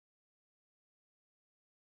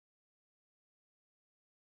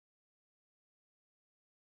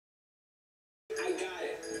I got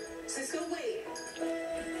it. Cisco, wait.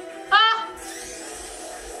 Ah!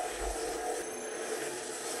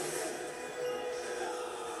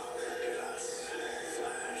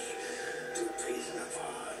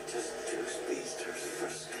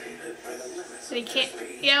 And he can't.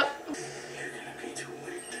 Yep. You're gonna be too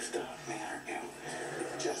weak to stop me, aren't you?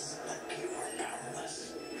 Just like you were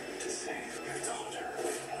powerless to save your daughter.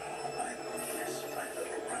 I miss my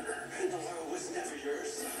little runner. The world was never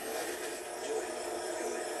yours. Do it. Do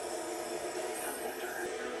it.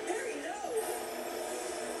 Harry, no!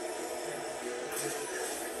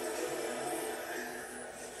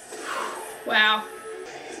 Wow.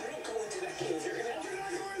 If you don't go into that cave, you're gonna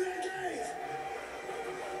go in that cave.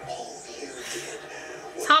 All you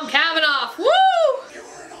did. Tom Cavanaugh. Woo! You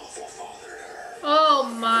were an awful father to her. Oh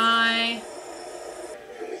my.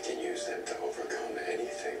 And we can use them to overcome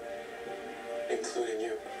anything, including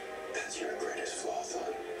you. That's your greatest flaw,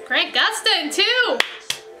 Thon. Grant Gustin too.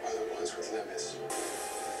 Are the ones with limits.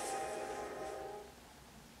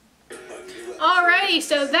 Alrighty,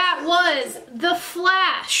 so that was The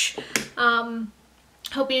Flash.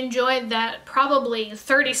 Hope you enjoyed that probably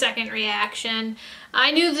 30-second reaction.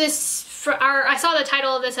 I knew this, I saw the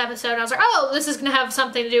title of this episode, I was like, oh, this is going to have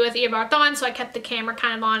something to do with Eobard Thawne, so I kept the camera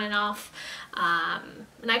kind of on and off.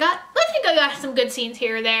 And I think I got some good scenes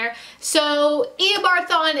here or there. So Eobard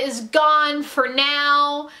Thawne is gone for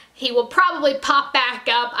now. He will probably pop back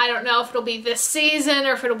up. I don't know if it'll be this season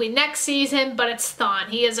or if it'll be next season, but it's Thawne.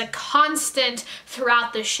 He is a constant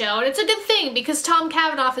throughout the show. And it's a good thing because Tom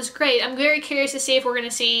Cavanaugh is great. I'm very curious to see if we're going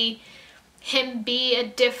to see him be a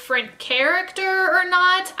different character or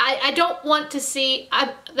not. I don't want to see...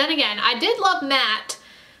 then again, I did love Matt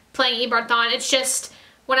playing Eobard Thawne. It's just...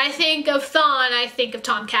 when I think of Thawne, I think of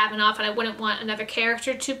Tom Cavanaugh, and I wouldn't want another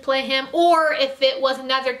character to play him. Or if it was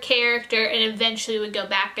another character and eventually would go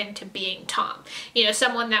back into being Tom. You know,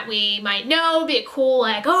 someone that we might know, be a cool,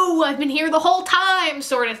 like, oh, I've been here the whole time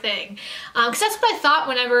sort of thing. Because that's what I thought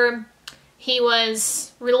whenever he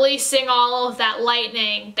was releasing all of that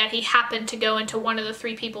lightning, that he happened to go into one of the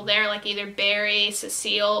three people there, like either Barry,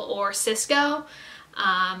 Cecile, or Cisco.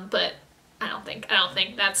 But I don't think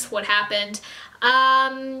that's what happened.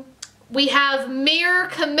 We have Mir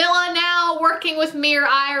Camilla now working with Mir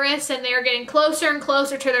Iris, and they're getting closer and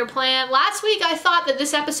closer to their plan. Last week I thought that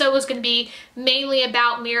this episode was going to be mainly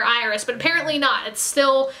about Mir Iris, but apparently not. It's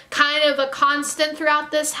still kind of a constant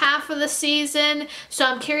throughout this half of the season, so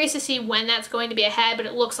I'm curious to see when that's going to be ahead, but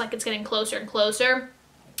it looks like it's getting closer and closer.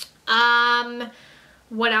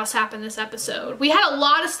 What else happened this episode? We had a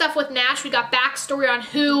lot of stuff with Nash. We got backstory on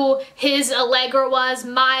who his Allegra was,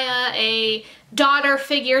 Maya, a daughter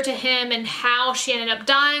figure to him, and how she ended up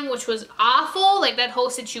dying, which was awful. Like, that whole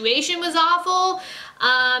situation was awful.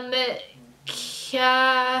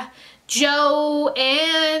 Joe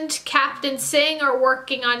and Captain Singh are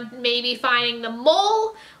working on maybe finding the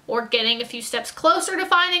mole or getting a few steps closer to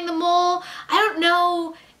finding the mole. I don't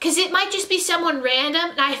know, because it might just be someone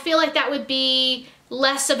random, and I feel like that would be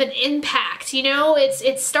less of an impact, you know?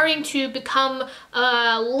 It's starting to become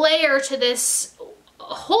a layer to this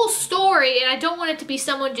whole story, and I don't want it to be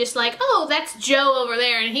someone just like, oh, that's Joe over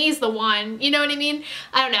there and he's the one, you know what I mean?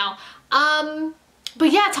 I don't know.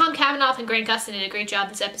 But yeah, Tom Cavanaugh and Grant Gustin did a great job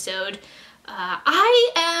this episode.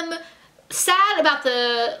 I am sad about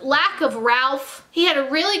the lack of Ralph. He had a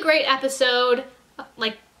really great episode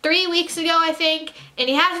like 3 weeks ago, I think, and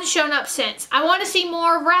he hasn't shown up since. I want to see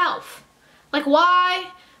more of Ralph. Like,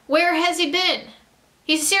 why? Where has he been?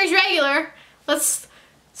 He's a series regular. Let's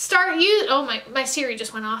start oh, my Siri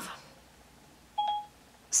just went off.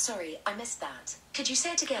 Sorry, I missed that. Could you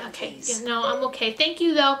say it again, please? Yeah, no, I'm okay. Thank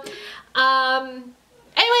you, though.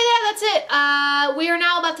 Anyway, that's it. We are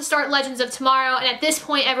now about to start Legends of Tomorrow, and at this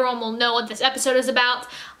point, everyone will know what this episode is about.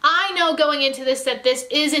 I know going into this that this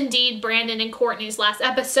is indeed Brandon and Courtney's last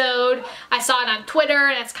episode. I saw it on Twitter,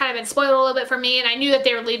 and it's kind of been spoiled a little bit for me, and I knew that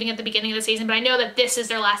they were leaving at the beginning of the season, but I know that this is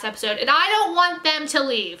their last episode, and I don't want them to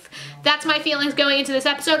leave. That's my feelings going into this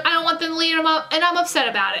episode. I don't want them to leave, and I'm upset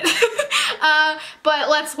about it. But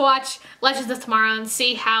let's watch Legends of Tomorrow and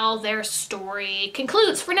see how their story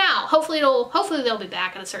concludes for now. Hopefully they'll be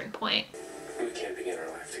back at a certain point. We can't begin our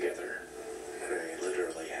life together. I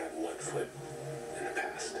literally have one foot in the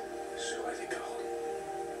past. So I think I'll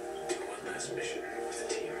do one last mission with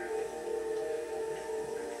the team.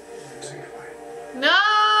 Say goodbye.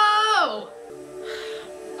 No!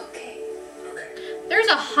 Okay. There's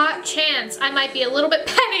a hot chance I might be a little bit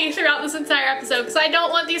petty throughout this entire episode because I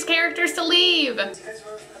don't want these characters to leave. You guys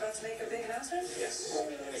were about to make a big announcement? Yes.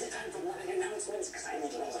 Is it time for morning announcements? Because I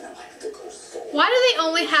need to know I have to go so. Why do they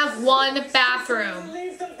only have one bathroom?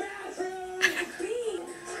 Leave the bathroom!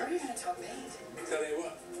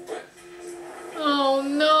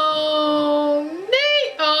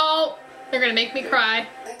 They're gonna make me cry.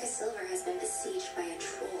 Becca Silver has been besieged by a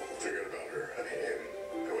troll. Forget about her. I mean him.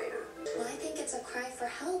 Whoever. Well, I think it's a cry for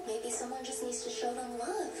help. Maybe someone just needs to show them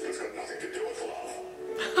love. It's got nothing to do with love.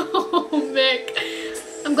 Oh, Mick.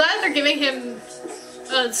 I'm glad they're giving him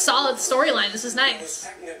a solid storyline. This is nice.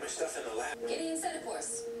 Packing up my stuff in the lab. Getting set a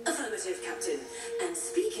course. Affirmative, Captain. And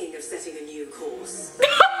speaking of setting a new course.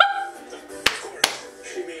 Of course.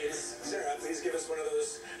 She means, Sarah, please give us one of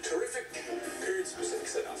those terrific period-specific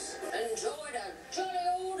sit-ups. Enjoy the jolly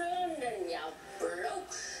old London, ya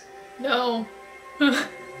blokes. No. That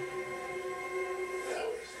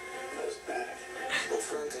was bad. Well,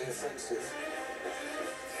 frankly offensive.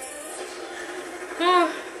 We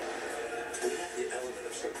have the element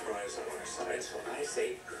of surprise on our side, so I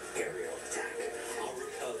say aerial attack. I'll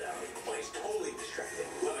repel down while he's totally distracted.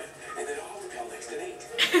 Love it. And then I'll repel next to Nate.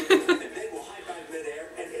 And then we'll high five midair,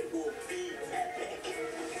 and it will be epic.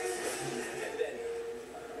 And then...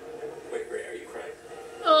 Wait, Ray, are you crying?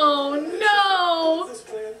 Oh no! This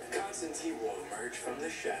plan, Constantine will emerge from the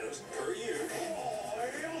shadows per you.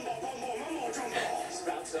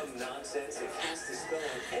 Spout some nonsense and cast a spell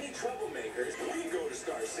on any troublemakers. We go to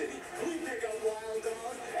Star City, we pick up Wild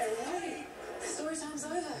Dog, and we... Story time's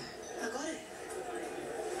over. I got it.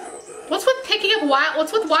 What's with picking up Wild?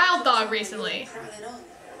 What's with Wild Dog recently? Prowling on.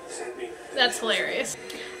 That's hilarious.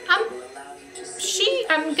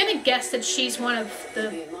 I'm gonna guess that she's one of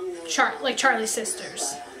the Charlie's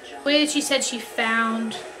sisters. The way that she said she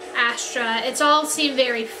found Astra, it's all seemed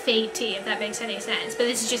very fatey, if that makes any sense. But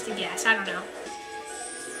this is just a guess. I don't know.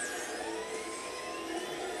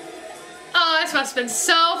 Oh, this must have been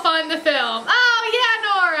so fun to film. Oh yeah,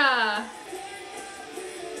 Nora.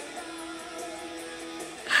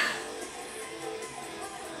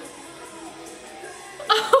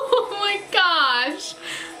 Oh my gosh.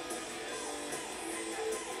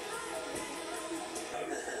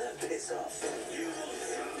 Piss off.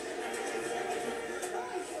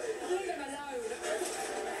 Leave him alone.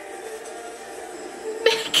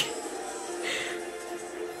 Mick.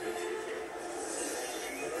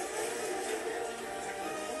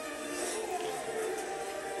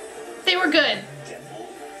 They were good.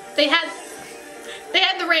 They had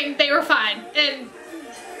the ring. They were fine. And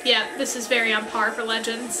yeah, this is very on par for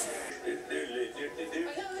Legends.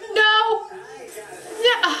 No.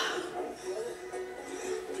 Yeah.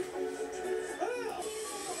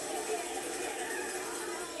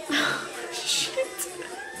 Shit.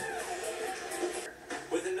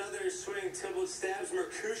 With another swing, Tybalt stabs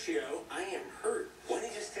Mercutio. I am hurt. Why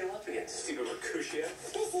did you stand up against stupid Mercutio?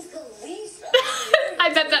 This is the least I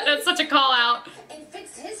bet that's such a call out. and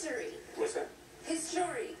fix history. What's that?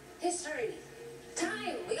 History.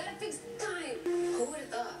 Time. We gotta fix time. Who would have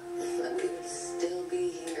thought that we would still be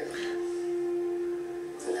here?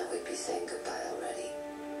 And that we'd be saying goodbye already.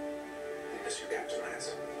 I miss you, Captain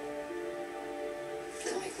Lance.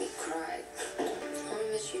 Don't make me cry. I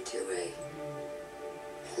miss you too, Ray.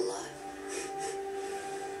 A lot.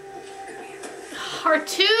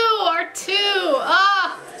 R2.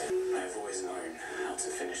 Ah. I've always known how to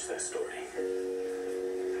finish their story.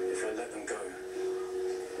 If I let them go,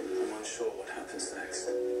 I'm unsure what happens next.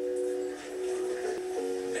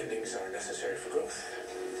 Endings are necessary for growth,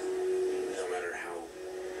 no matter how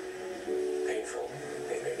painful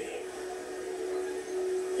they may be.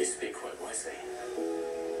 You speak quite wisely.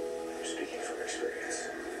 I'm speaking from experience.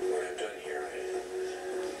 What I've done here,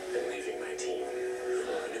 I've been leaving my team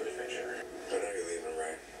for a new adventure. I know you're leaving,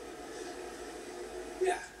 right?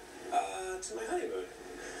 Yeah. To my honeymoon.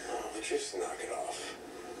 Oh, but just knock it off.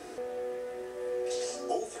 It's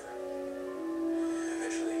over.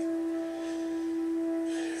 Eventually,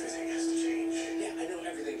 everything has to change. Yeah, I know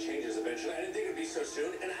everything changes eventually. I didn't think it'd be so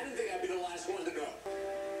soon, and I didn't think I'd be the last one to know.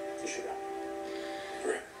 You should know.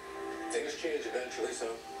 Right. Things change eventually,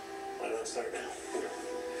 so why not start now?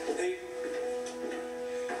 Hey.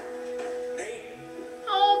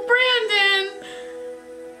 Oh, Brandon.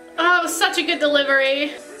 Oh, it was such a good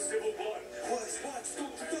delivery. Civil blood.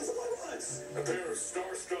 A pair of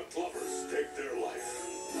star-struck lovers take their life.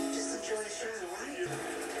 Just enjoy the show, right?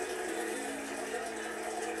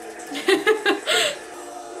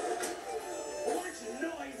 What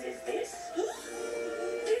noise is this?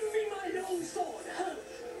 Give me my long sword, huh?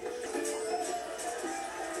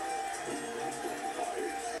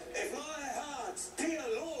 If my heart's dear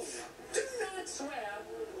love, Do not swear.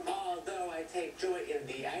 Although I take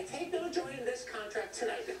no joy in this contract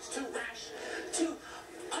tonight. It's too rash, too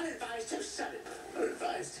unadvised, too sudden.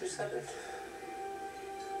 unadvised, too sudden.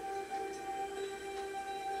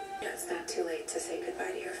 It's not too late to say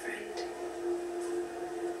goodbye to your friend.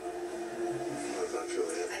 It's not too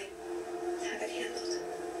late. I have it handled.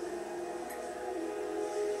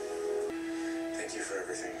 thank you for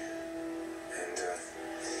everything. And,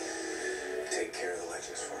 take care of the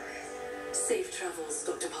legends for me. Safe travels,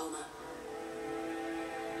 Dr. Palmer.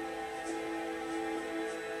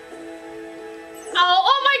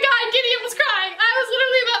 Oh my god, Gideon was crying! I was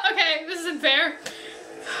literally about— okay, this isn't fair.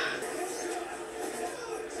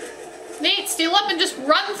 Nate, steal up and just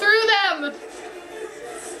run through them!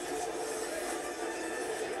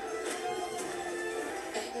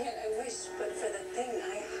 And yet I wish, but for the thing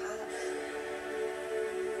I have.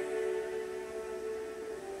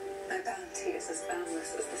 My bounty is as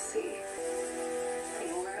boundless as the sea. The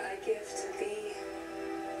more I give to thee,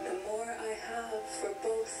 the more I have, for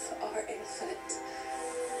both are infinite.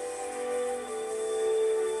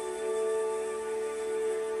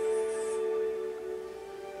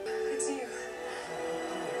 It's you.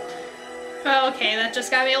 Oh, okay, that just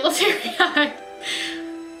got me a little teary-eyed.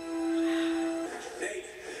 Nate!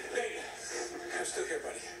 Nate! I'm still here,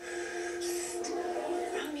 buddy.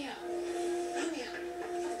 Romeo. Romeo.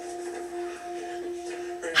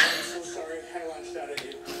 Ray, I'm so sorry I lashed out at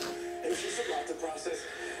you. It was just a lot to process,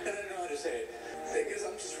 and I don't know how to say it. Thing is,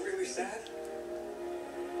 I'm just really sad.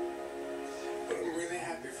 But I'm really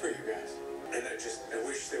happy for you guys. And I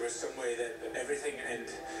wish there was some way that everything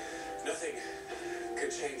and nothing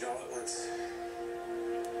could change all at once.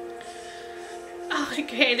 Oh,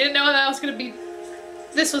 okay, I didn't know that was gonna be—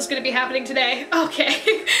 this was gonna be happening today.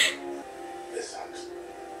 Okay. This sucks.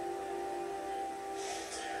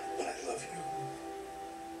 But I love you.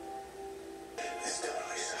 This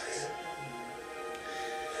totally sucks.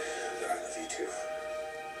 But I love you too.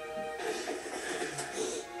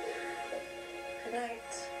 Good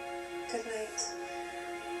night. Good night.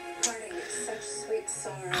 Parting is such sweet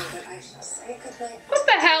sorrow that I shall say good night. What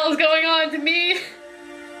the hell is going on to me?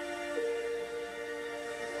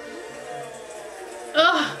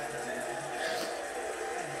 Ugh.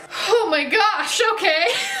 Oh my gosh, okay.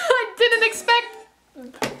 I didn't expect—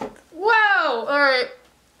 wow, alright.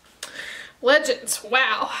 Legends,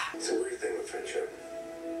 wow. It's a weird thing with friendship.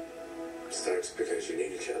 It starts because you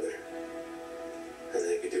need each other. And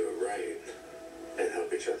then if you do it right and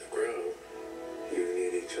help each other grow, you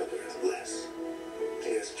need each other less. I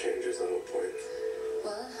guess changes the whole point.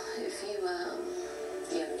 Well, if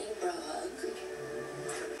you need bro hug,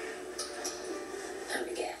 I'm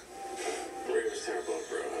Miguel. Ray was terrible at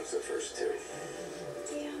bro hugs at first too.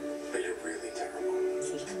 Yeah. But you're really terrible.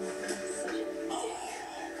 Oh,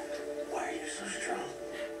 why are you so strong?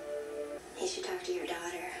 You should talk to your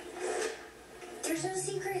daughter. There's no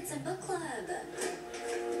secrets in book club.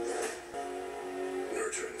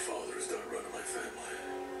 Nurturing fathers don't run in my family.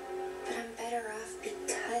 But I'm better off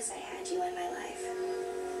because I had you in my life.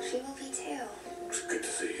 She will be too. It's good to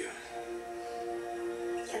see you.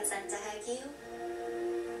 Consent to hug you?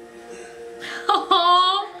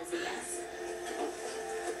 Oh, Yes.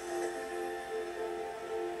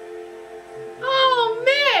 oh,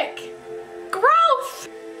 Mick! Growth!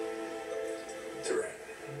 Terrain.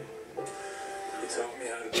 You taught me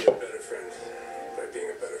how to be a better friend by being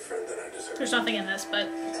a better friend than I deserve. There's nothing in this, but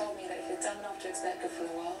You told me that if you're dumb enough to expect good from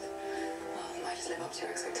the world, well, you might just live up to your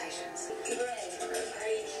expectations.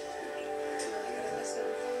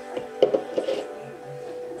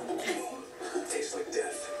 Tastes like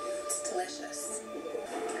death. It's delicious.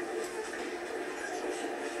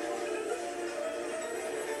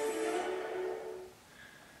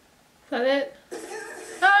 is that it?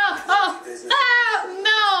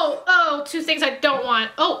 No! Oh, two things I don't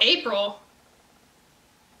want. Oh, April.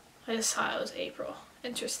 I just saw it was April.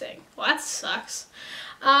 Interesting. Well, that sucks.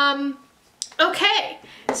 Okay.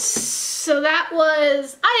 So that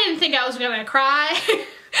was— I didn't think I was gonna cry.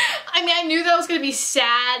 I mean, I knew that I was gonna be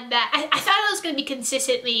sad, that I thought I was gonna be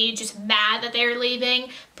consistently just mad that they were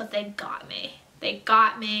leaving, but they got me. They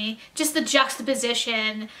got me. Just the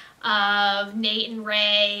juxtaposition of Nate and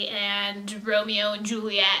Ray and Romeo and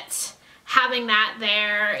Juliet, having that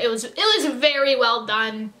there, it was very well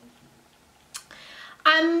done.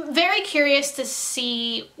 I'm very curious to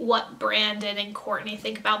see what Brandon and Courtney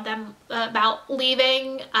think about them, about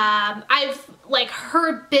leaving. I've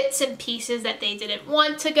heard bits and pieces that they didn't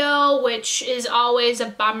want to go, which is always a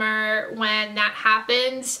bummer when that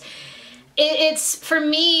happens. It's, for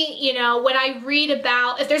me, you know, when I read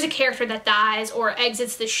about, if there's a character that dies or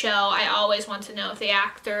exits the show, I always want to know if the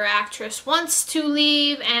actor or actress wants to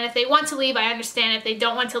leave, and if they want to leave, I understand. If they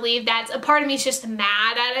don't want to leave, that's— a part of me is just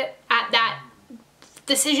mad at it, at that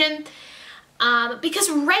decision, because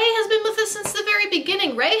Ray has been with us since the very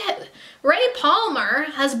beginning. Ray Palmer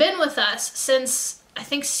has been with us since, I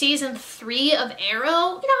think, season 3 of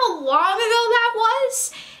Arrow. You know how long ago that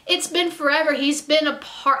was? it's been forever. He's been a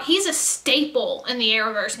part, he's a staple in the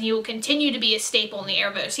Arrowverse, and he will continue to be a staple in the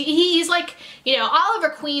Arrowverse. He's like, you know, Oliver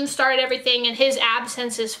Queen started everything and his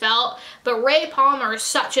absence is felt, but Ray Palmer is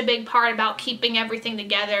such a big part about keeping everything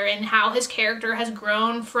together, and how his character has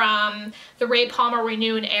grown from the Ray Palmer we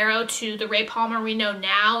knew in Arrow to the Ray Palmer we know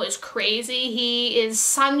now is crazy. He is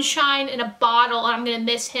sunshine in a bottle, and I'm going to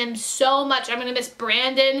miss him so much. I'm going to miss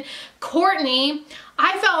Brandon. Courtney,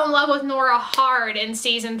 I fell in love with Nora hard in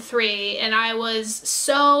season 3, and I was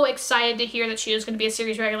so excited to hear that she was going to be a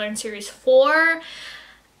series regular in series 4.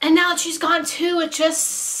 And now that she's gone too, it just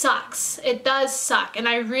sucks. It does suck. And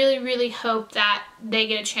I really, really hope that they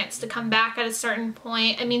get a chance to come back at a certain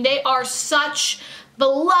point. I mean, they are such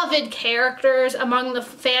beloved characters among the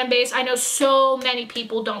fan base. I know so many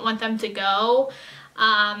people don't want them to go.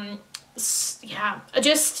 Yeah,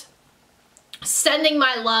 just sending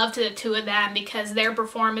my love to the two of them, because their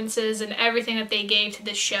performances and everything that they gave to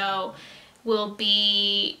the show will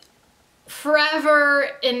be forever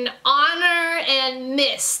in honor and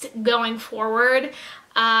missed going forward.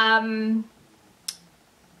 I mean,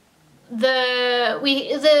 I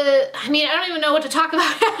don't even know what to talk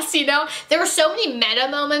about else, you know? There were so many meta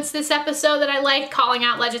moments this episode that I liked, calling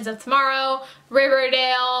out Legends of Tomorrow,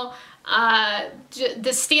 Riverdale,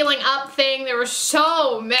 the stealing up thing. There were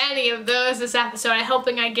so many of those this episode. I'm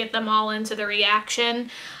hoping I get them all into the reaction.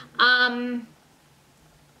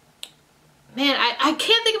 Man, I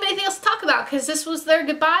can't think of anything else to talk about, because this was their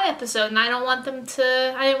goodbye episode, and I didn't want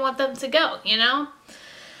them to go, you know?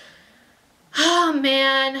 Oh,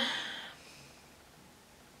 man.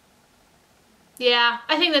 Yeah,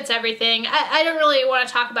 I think that's everything. I don't really want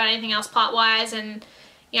to talk about anything else plot-wise, and,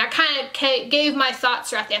 you know, I kind of gave my thoughts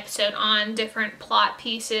throughout the episode on different plot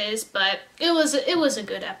pieces, but it was a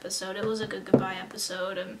good episode. It was a good goodbye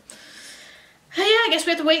episode, and yeah, I guess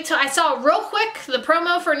we have to wait till I saw real quick the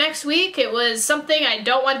promo for next week. It was something I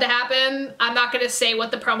don't want to happen. I'm not going to say what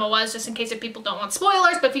the promo was just in case if people don't want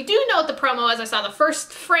spoilers, but if you do know what the promo was, I saw the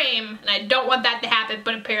first frame, and I don't want that to happen,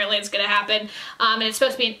 but apparently it's going to happen. And it's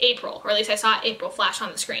supposed to be in April, or at least I saw April flash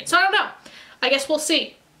on the screen. So I don't know. I guess we'll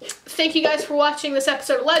see. Thank you guys for watching this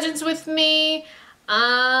episode of Legends with me. Yep,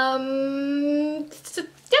 that's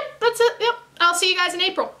it. Yep. I'll see you guys in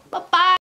April. Bye-bye.